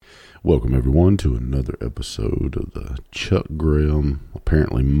Welcome, everyone, to another episode of the Chuck Graham,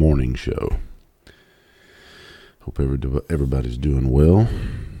 apparently morning show. Hope everybody's doing well.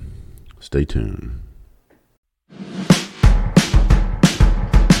 Stay tuned.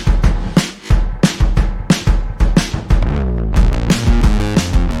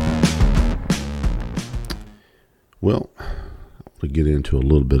 Well, I want to get into a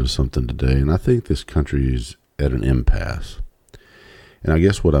little bit of something today, and I think this country is at an impasse. And I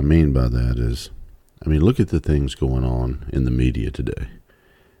guess what I mean by that is, look at the things going on in the media today.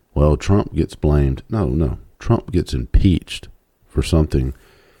 Well, Trump gets blamed. No. Trump gets impeached for something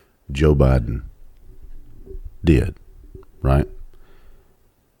Joe Biden did, right?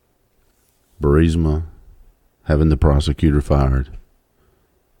 Burisma, having the prosecutor fired,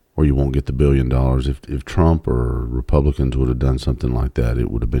 or you won't get the $1 billion. If Trump or Republicans would have done something like that, it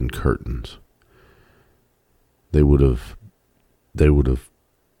would have been curtains. They would have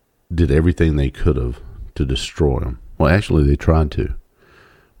did everything they could have to destroy him. Well, actually, they tried to.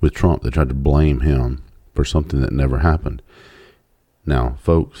 With Trump, they tried to blame him for something that never happened. Now,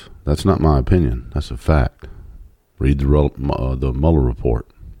 folks, that's not my opinion. That's a fact. Read the Mueller report.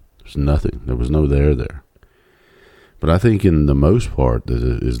 There's nothing. There was no there. But I think in the most part,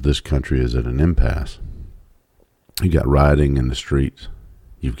 this country is at an impasse. You got rioting in the streets.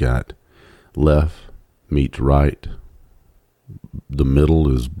 You've got left meets right. The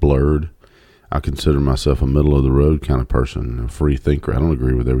middle is blurred. I consider myself a middle of the road kind of person, a free thinker. I don't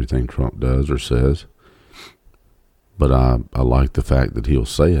agree with everything Trump does or says, but I like the fact that he'll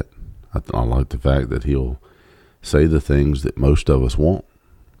say it. I like the fact that he'll say the things that most of us won't.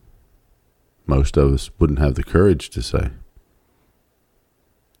 Most of us wouldn't have the courage to say.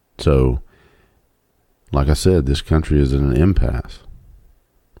 So, like I said, this country is in an impasse.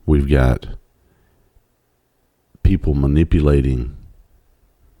 We've got people manipulating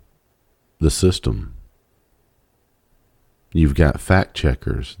the system. You've got fact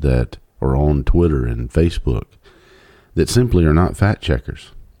checkers that are on Twitter and Facebook that simply are not fact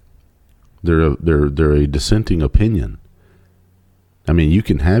checkers. They're a dissenting opinion. You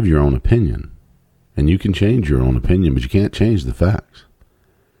can have your own opinion and you can change your own opinion, but you can't change the facts.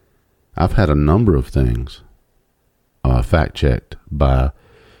 I've had a number of things fact checked by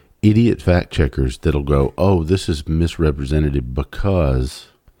idiot fact checkers that'll go, oh, this is misrepresented because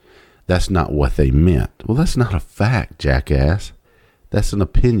that's not what they meant. Well, that's not a fact, jackass. That's an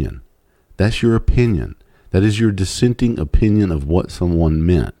opinion. That's your opinion. That is your dissenting opinion of what someone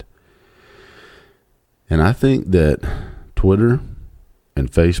meant. And I think that Twitter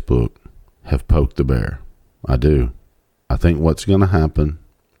and Facebook have poked the bear. I do. I think what's going to happen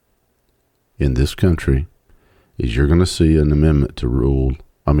in this country is you're going to see an amendment to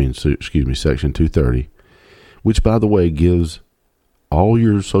Section 230, which, by the way, gives all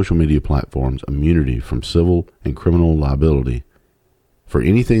your social media platforms immunity from civil and criminal liability for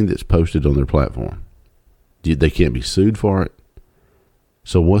anything that's posted on their platform. They can't be sued for it.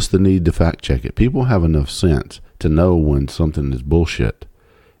 So what's the need to fact check it? People have enough sense to know when something is bullshit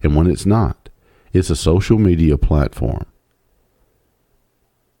and when it's not. It's a social media platform.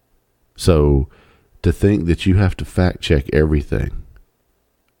 So to think that you have to fact check everything.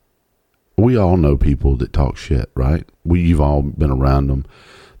 We all know people that talk shit, right? You've all been around them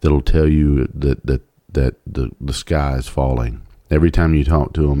that'll tell you that the sky is falling. Every time you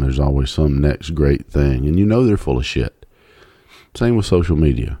talk to them, there's always some next great thing, and you know they're full of shit. Same with social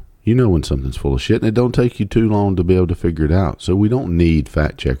media. You know when something's full of shit, and it don't take you too long to be able to figure it out. So we don't need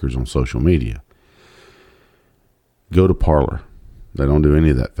fact checkers on social media. Go to Parler. They don't do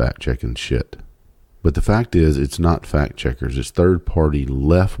any of that fact checking shit. But the fact is, it's not fact checkers. It's third-party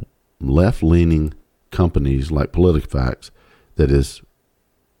left-leaning companies like PolitiFacts that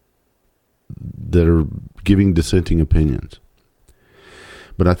are giving dissenting opinions.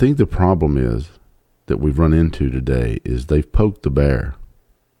 But I think the problem is that we've run into today is they've poked the bear.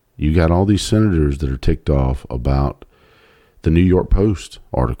 You got all these senators that are ticked off about the New York Post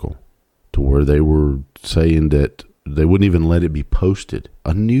article to where they were saying that they wouldn't even let it be posted.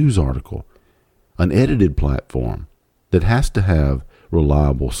 A news article, an edited platform that has to have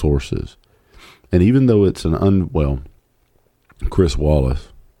reliable sources. And even though it's Chris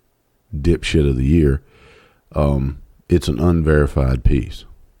Wallace, dipshit of the year, it's an unverified piece.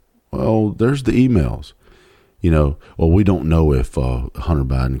 Well, there's the emails. We don't know if Hunter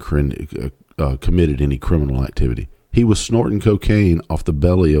Biden committed any criminal activity. He was snorting cocaine off the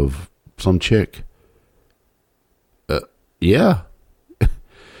belly of some chick. Yeah.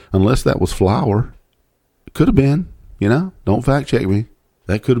 Unless that was flour. It could have been, Don't fact check me.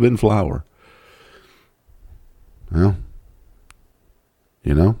 That could have been flour. Well,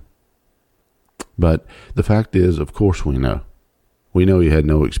 But the fact is, of course, we know he had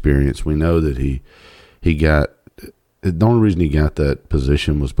no experience. We know that he got, the only reason he got that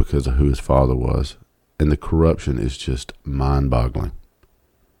position was because of who his father was. And the corruption is just mind-boggling.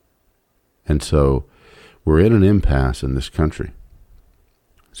 And so we're in an impasse in this country,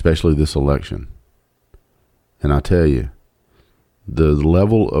 especially this election. And I tell you, the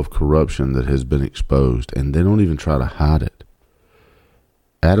level of corruption that has been exposed, and they don't even try to hide it.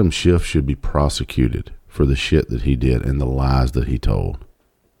 Adam Schiff should be prosecuted for the shit that he did and the lies that he told,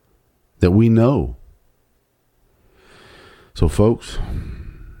 that we know. So, folks,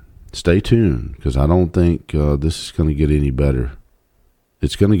 stay tuned, because I don't think this is going to get any better.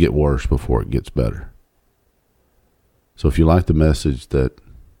 It's going to get worse before it gets better. So if you like the message that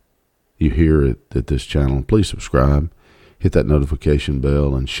you hear at this channel, please subscribe, hit that notification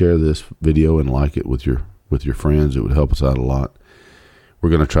bell, and share this video and like it with your friends. It would help us out a lot.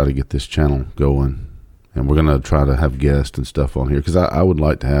 We're going to try to get this channel going, and we're going to try to have guests and stuff on here, because I would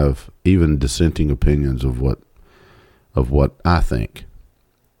like to have even dissenting opinions of what I think.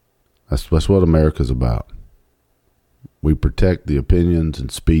 That's what America's about. We protect the opinions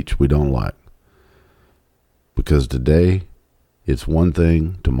and speech we don't like, because today it's one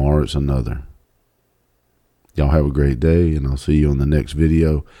thing, tomorrow it's another. Y'all have a great day, and I'll see you on the next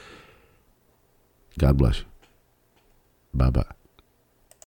video. God bless you. Bye-bye.